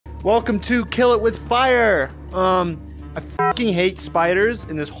Welcome to Kill It With Fire. I fucking hate spiders,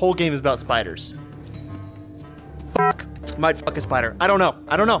 and this whole game is about spiders. Fuck. Might fuck a spider. I don't know.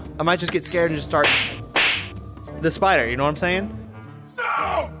 I might just get scared and just start the spider, you know what I'm saying?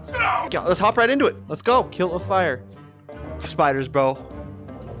 No! No! Yeah, let's hop right into it. Let's go. Kill It With Fire. Spiders, bro.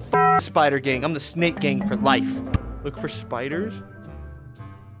 F spider gang. I'm the snake gang for life. Look for spiders.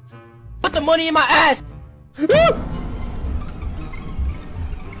 Put the money in my ass!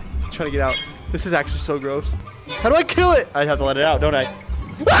 Trying to get out. This is actually so gross. How do I kill it? I have to let it out, don't I?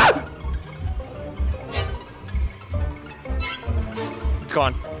 Ah! It's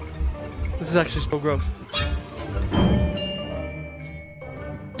gone. This is actually so gross.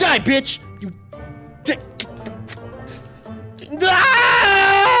 Die, bitch! You.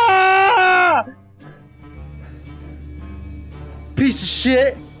 Ah! Piece of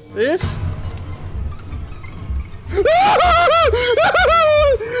shit. This.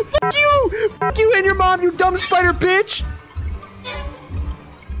 Fuck you! Fuck you and your mom, you dumb spider bitch!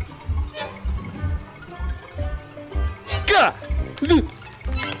 Gah!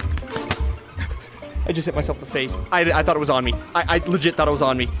 I just hit myself in the face. I thought it was on me. I legit thought it was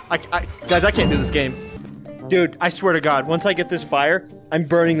on me. Guys, I can't do this game. Dude, I swear to God, once I get this fire, I'm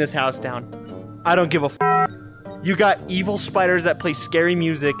burning this house down. I don't give a f. You got evil spiders that play scary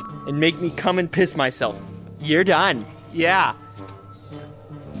music and make me come and piss myself. You're done. Yeah.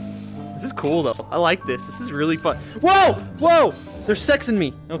 This is cool, though. I like this. This is really fun. Whoa! Whoa! They're sexing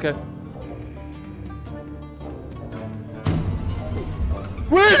me. Okay.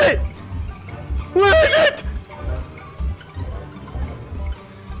 Where is it? Where is it?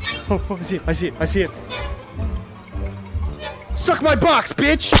 Oh, I see it. I see it. I see it. Suck my box,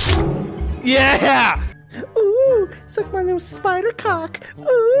 bitch! Yeah! Ooh, suck my little spider cock.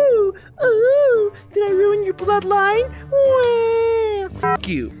 Ooh, ooh. Did I ruin your bloodline? Wah. Fuck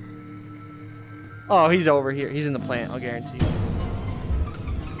you. Oh, he's over here. He's in the plant, I'll guarantee you.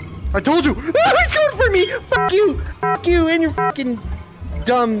 I told you! Oh, he's going for me! Fuck you! Fuck you and your fucking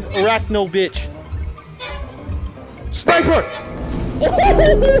dumb arachno bitch. Sniper!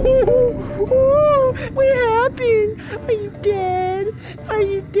 Oh, what happened? Are you dead? Are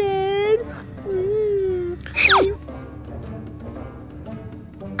you dead? Are you...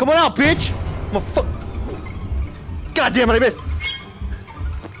 Come on out, bitch! I'm a fuck. God damn it, I missed.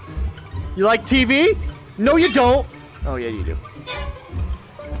 You like TV? No, you don't. Oh, yeah, you do.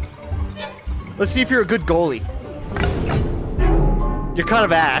 Let's see if you're a good goalie. You're kind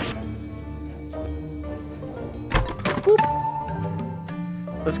of ass. Boop.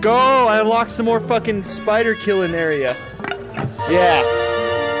 Let's go. I unlocked some more fucking spider killing area. Yeah.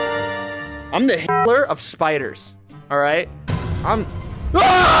 I'm the Hitler of spiders. Alright? I'm...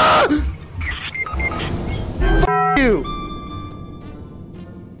 Ah! F you!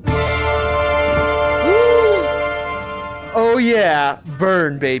 Oh yeah,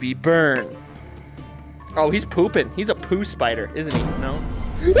 burn, baby, burn. Oh, he's pooping. He's a poo spider, isn't he? No?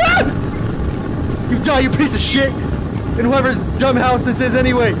 Ah! You die, you piece of shit! In whoever's dumb house this is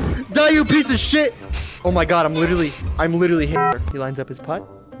anyway! Die, you piece of shit! Oh my god, I'm literally Hitler. He lines up his putt.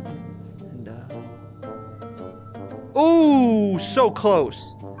 And, ooh, so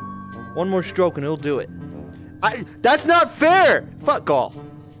close. One more stroke and he'll do it. That's not fair! Fuck golf.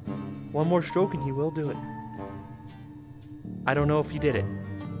 One more stroke and he will do it. I don't know if he did it.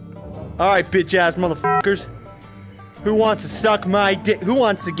 Alright, bitch ass motherfuckers. Who wants to suck my dick? Who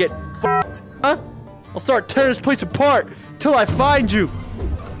wants to get fucked? Huh? I'll start tearing this place apart till I find you.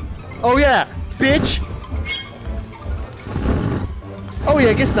 Oh yeah, bitch. Oh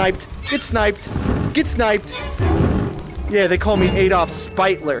yeah, get sniped. Get sniped. Get sniped. Yeah, they call me Adolf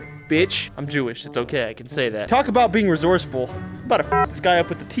Spitler, bitch. I'm Jewish, it's okay, I can say that. Talk about being resourceful. I'm about to f this guy up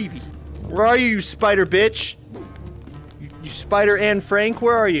with the TV. Where are you, you spider bitch? You Spider Anne Frank,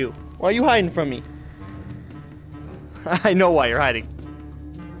 where are you? Why are you hiding from me? I know why you're hiding.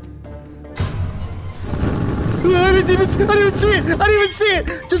 I didn't even see it! I didn't even see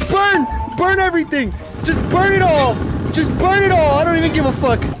it! Just burn! Burn everything! Just burn it all! Just burn it all! I don't even give a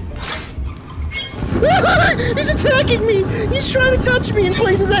fuck! He's attacking me! He's trying to touch me in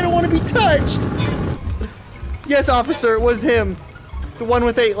places I don't want to be touched! Yes, officer, it was him. The one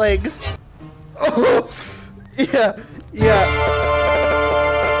with 8 legs. Oh! Yeah. Yeah.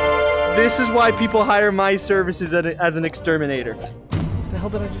 This is why people hire my services as an exterminator. The hell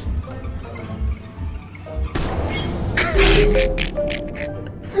did I just...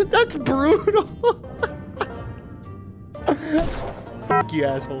 That's brutal. Fuck you,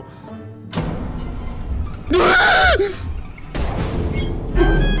 asshole.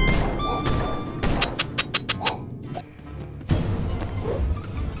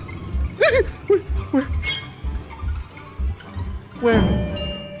 Where?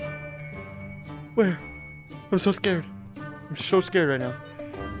 Where? I'm so scared. I'm so scared right now.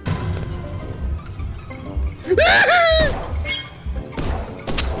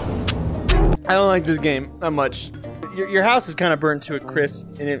 I don't like this game that much. Your house is kind of burnt to a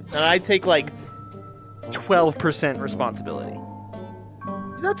crisp, and I take like 12% responsibility.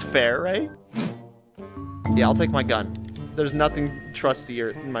 That's fair, right? Yeah, I'll take my gun. There's nothing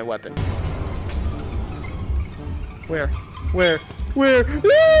trustier than my weapon. Where? Where? Where?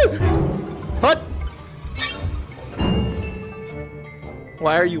 Hut!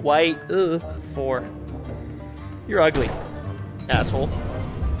 Why are you white? Ugh. 4. You're ugly, asshole.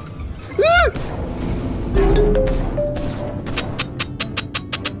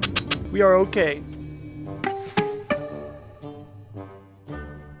 We are okay.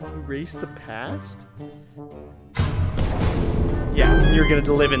 Erase the past? Yeah, you're gonna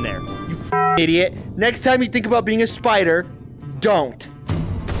live in there. You idiot. Next time you think about being a spider, don't.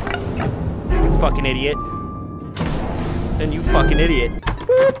 You fucking idiot. And you fucking idiot.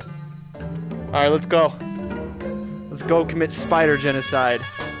 Alright, let's go. Let's go commit spider genocide.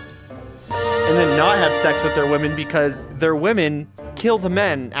 And then not have sex with their women because their women kill the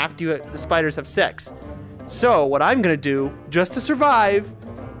men after the spiders have sex. So, what I'm gonna do, just to survive,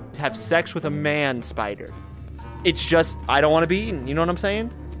 is have sex with a man spider. It's just, I don't want to be eaten, you know what I'm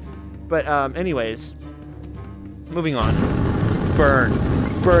saying? But, anyways. Moving on. Burn.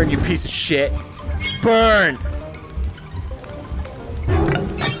 Burn, you piece of shit. Burn!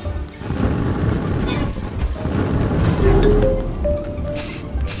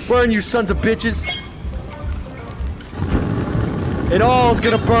 Burn, you sons of bitches! It all's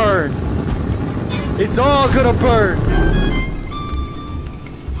gonna burn! It's all gonna burn!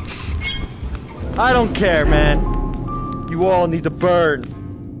 I don't care, man. You all need to burn.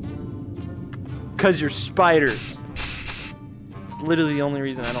 'Cause you're spiders. It's literally the only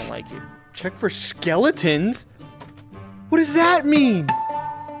reason I don't like you. Check for skeletons? What does that mean?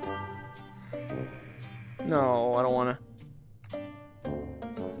 No, I don't wanna.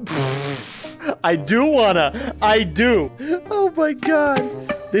 I do wanna. I do. Oh my god.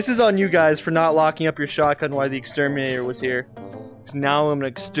 This is on you guys for not locking up your shotgun while the exterminator was here. So now I'm gonna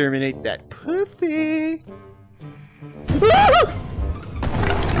exterminate that pussy.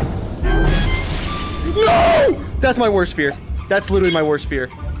 No! That's my worst fear. That's literally my worst fear.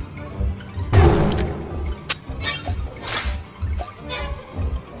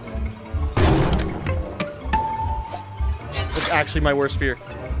 That's actually my worst fear.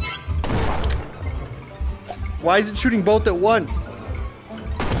 Why is it shooting both at once?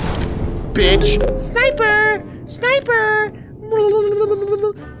 Bitch! Sniper! Sniper!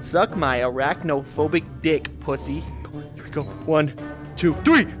 Suck my arachnophobic dick, pussy. Here we go. 1, 2,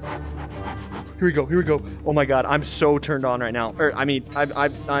 3! Here we go. Here we go. Oh my god, I'm so turned on right now. I mean, I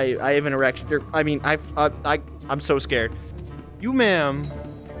have an erection. I mean, I'm so scared. You, ma'am,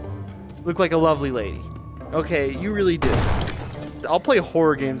 look like a lovely lady. Okay, you really do. I'll play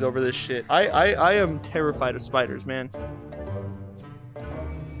horror games over this shit. I am terrified of spiders, man.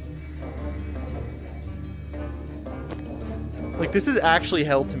 Like, this is actually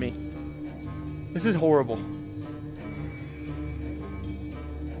hell to me. This is horrible.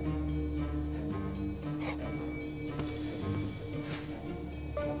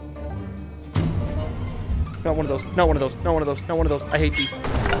 Not one of those. Not one of those. Not one of those. Not one of those. I hate these.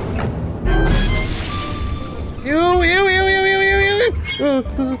 Ew, ew, ew, ew, ew, ew, ew.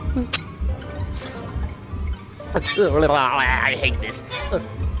 I hate this.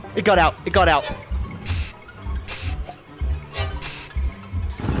 It got out. It got out.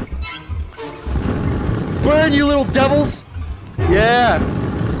 Burn, you little devils! Yeah!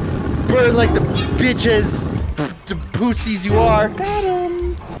 Burn like the bitches, the pussies you are. Got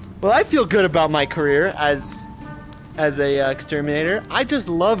 'em. Well, I feel good about my career as a exterminator. I just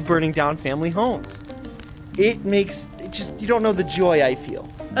love burning down family homes. It just, you don't know the joy I feel.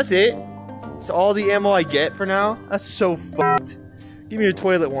 That's it. That's all the ammo I get for now. That's so fucked. Give me your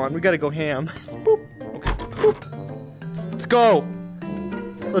toilet wand. We gotta go ham. Boop. Okay. Boop. Let's go.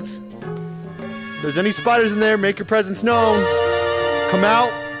 If there's any spiders in there, make your presence known. Come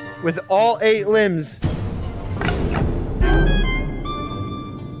out with all 8 limbs.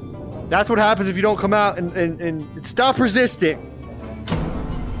 That's what happens if you don't come out and stop resisting.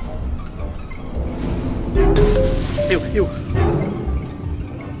 Ew, ew.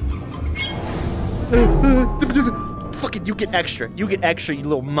 Fuck it, you get extra. You get extra, you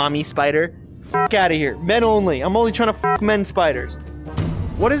little mommy spider. Fuck out of here. Men only. I'm only trying to fuck men spiders.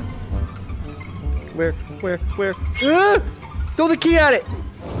 What is... Where? Throw the key at it!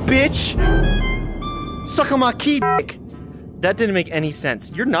 Bitch! Suck on my key, dick! That didn't make any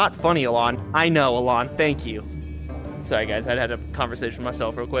sense. You're not funny, Alon. I know, Alon. Thank you. Sorry, guys. I had a conversation with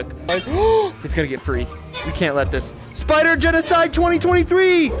myself real quick. It's gonna get free. We can't let this. Spider Genocide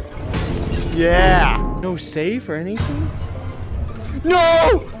 2023! Yeah! No save or anything?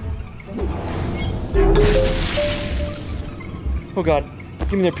 No! Oh, God.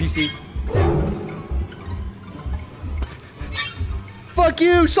 Give me their PC. Fuck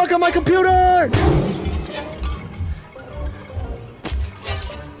you! Suck on my computer!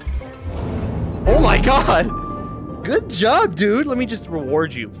 Oh my God! Good job, dude. Let me just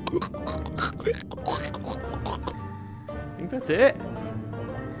reward you. I think that's it.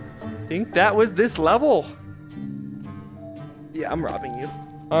 I think that was this level. Yeah, I'm robbing you.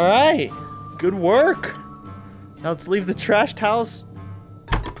 All right. Good work. Now let's leave the trashed house.